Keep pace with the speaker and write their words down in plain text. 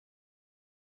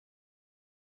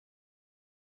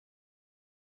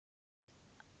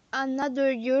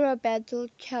another EuroBattle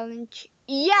challenge.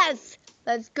 Yes!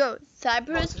 Let's go. Right,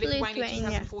 Cyprus, so Lithuania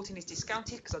Lithuania. 2014 is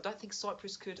discounted because I don't think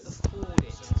Cyprus could afford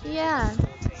it. Yeah.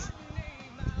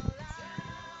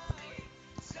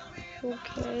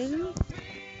 2014. Okay.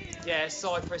 Yeah,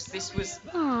 Cyprus, this was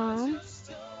Aww.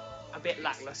 a bit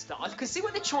lackluster. I can see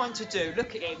what they're trying to do.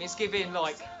 Look at him, he's giving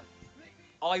like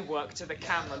eye work to the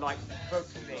camera, like, vote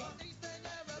for me.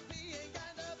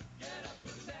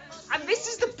 And this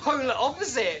is the polar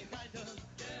opposite.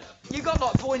 You got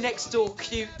like boy next door,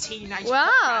 cute teenage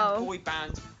pop band, boy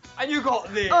band, and you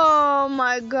got this. Oh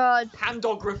my god.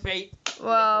 Handography.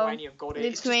 Wow. Lithuania have got it.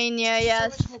 Lithuania, it's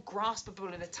yes. so much more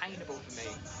graspable and attainable for me.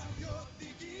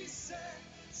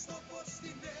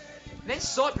 And then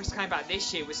Cyprus came back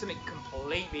this year with something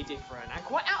completely different and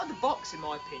quite out of the box in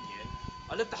my opinion.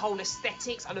 I love the whole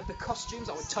aesthetics, I love the costumes,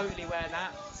 I would totally wear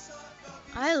that.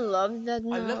 I love that.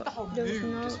 I love the whole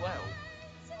mood as well.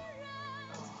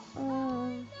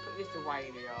 Oh. But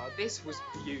Lithuania, this was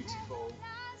beautiful.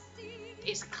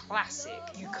 It's classic.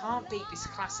 You can't beat this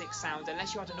classic sound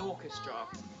unless you had an orchestra.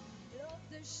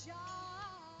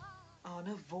 Oh,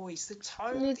 no voice, the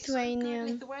tone. Lithuania.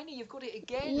 So Lithuania, you've got it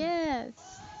again. Yes.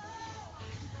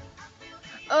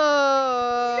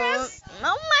 Oh. Yes.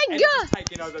 Oh my And god. it's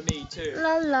taking over me too.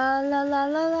 La la la la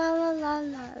la la la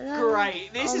la.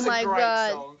 Great. This is a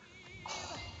great song.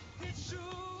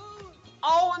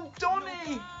 Oh, and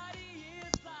Donny.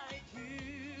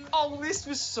 Oh, this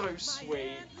was so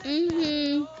sweet.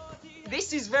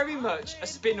 This is very much a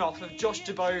spin-off of Josh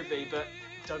Dubovi, but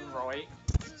done right.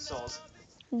 Soz.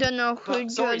 Don't know who.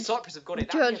 Sorry, Cyprus have got it.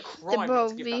 That'd be a crime not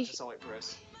to give that to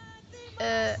Cyprus.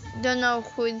 Don't know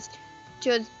who's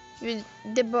just with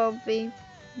Dubovi,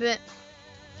 but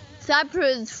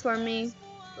Cyprus for me.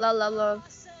 La la love.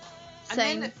 Same.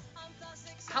 And then,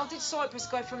 how did Cyprus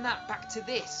go from that back to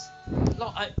this?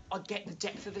 Like, I get the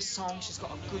depth of the song. She's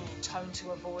got a good tone to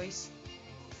her voice.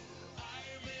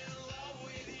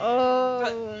 Oh.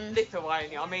 But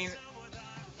Lithuania, I mean,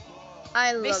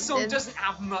 I love this song doesn't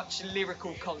have much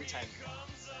lyrical content,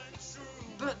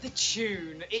 but the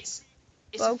tune, it's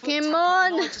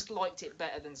Pokemon. I just liked it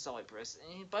better than Cyprus.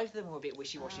 Both of them were a bit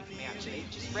wishy-washy for me actually.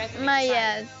 Just rare for me to say.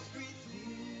 Yes.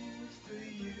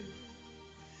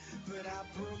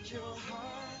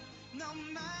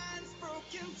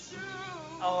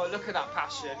 Oh, look at that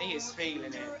passion. He is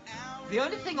feeling it. The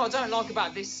only thing I don't like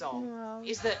about this song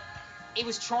is that it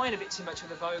was trying a bit too much with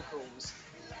the vocals.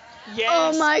 Yes,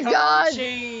 oh my god.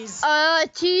 Cheese.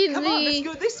 Cheesy. Come on, let's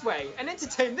go this way and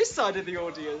entertain this side of the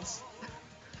audience.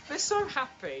 They're so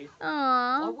happy.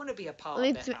 Aww. I want to be a part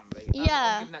of their family.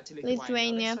 Yeah. I'm giving that to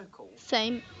Lithuania. They're so cool.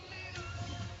 Same.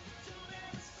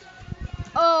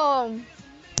 Oh.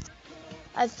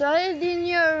 I saw it in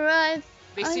your eyes.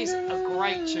 This is a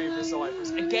great tune for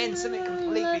Cyprus. Again, something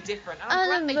completely different. And I'm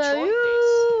glad they tried this.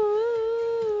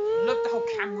 Love the whole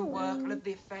camera work. Love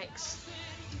the effects.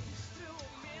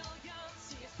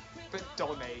 But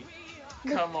Donny,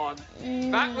 come on.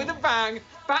 Back with a bang.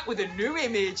 Back with a new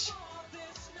image.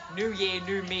 New year,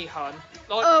 new me, hun.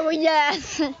 Like, oh,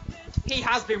 yes. He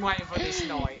has been waiting for this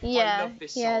night. Yeah, I love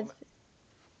this song.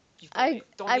 You've got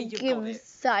it. Donny, I you've give got it.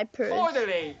 Cyprus.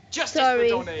 Finally, justice for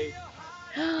Donny.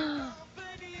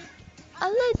 I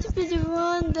like to be the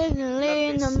one that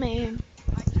lean on me.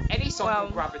 Any song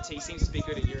called Gravity seems to be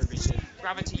good at Eurovision.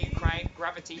 Gravity Ukraine,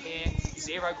 Gravity here,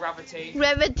 Zero Gravity.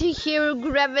 Gravity here,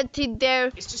 gravity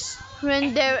there. It's just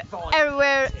when there,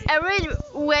 everywhere, every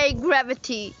way,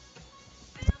 gravity.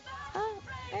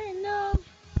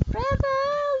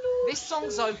 This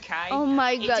song's okay. Oh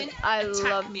my god, I love it. It didn't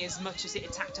attack me as much as it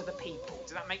attacked other people.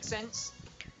 Does that make sense?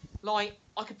 Like,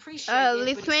 I could appreciate it,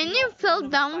 Lithuania fell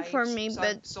down for me,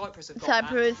 but Cyprus,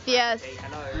 yes.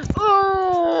 Hello.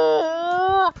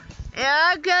 Oh,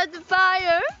 yeah, I got the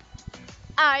fire.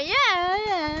 Ah,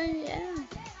 yeah.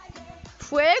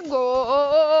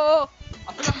 Fuego.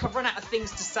 I feel like I've run out of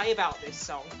things to say about this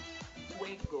song.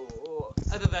 Fuego.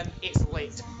 Other than it's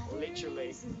lit,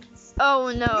 literally.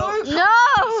 Oh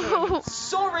no.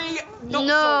 Sorry, not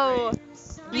sorry.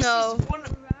 This is one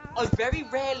I very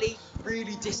rarely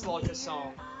really dislike a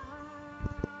song.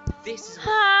 This is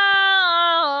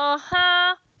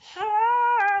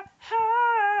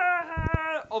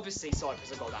obviously Cyprus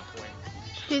have got that point.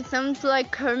 She sounds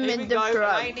like Kermit the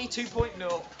Frog. Laney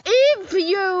 2.0. If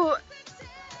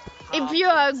you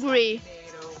agree.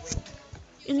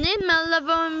 You need my love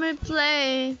on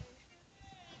replay.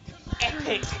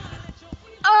 Epic.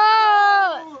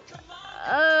 Oh!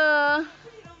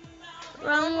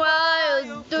 Run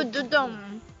wild,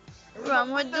 do-do-dum.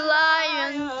 Run with the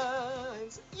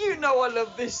lions. You know I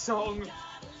love this song.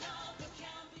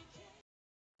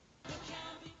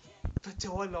 But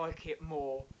do I like it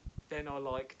more than I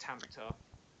like Tamta?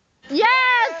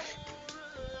 Yes!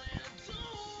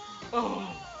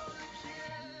 Oh,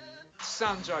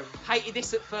 Sandro, hated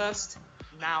this at first.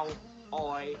 Now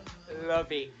I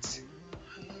love it.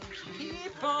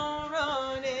 Keep on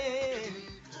running.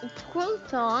 It's a cool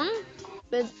song,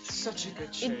 but Such a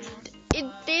good tune. it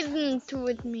didn't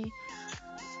with me.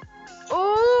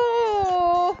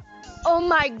 Oh! Oh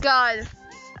my god.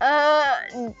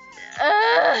 I'm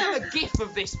a gif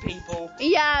of this, people.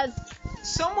 Yes.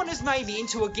 Someone has made me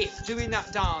into a gif doing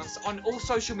that dance on all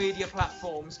social media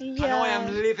platforms, and I am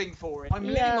Yeah. living for it. I'm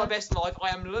living my best life. I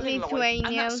am loving life, and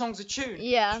Lithuania. that song's a tune.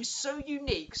 Yeah. It's so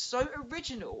unique, so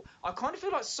original. I kind of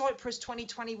feel like Cyprus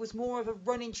 2020 was more of a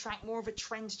running track, more of a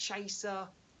trend chaser.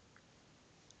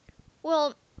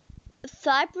 Well,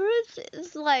 Cyprus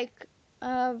is like,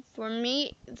 for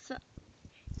me, it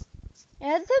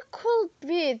has a cool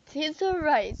beat. He's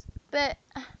alright, but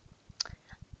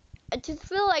I just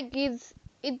feel like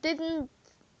it didn't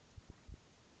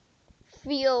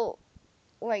feel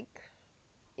like,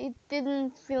 it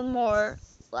didn't feel more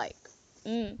like,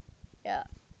 yeah.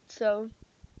 So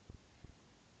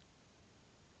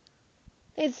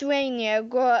Lithuania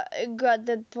got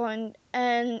that point,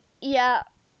 and yeah,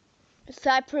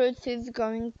 Cyprus is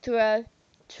going to a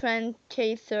trend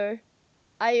chaser.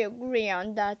 I agree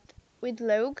on that with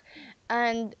Luke,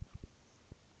 and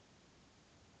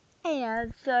yeah,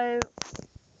 so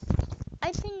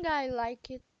I think I like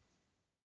it.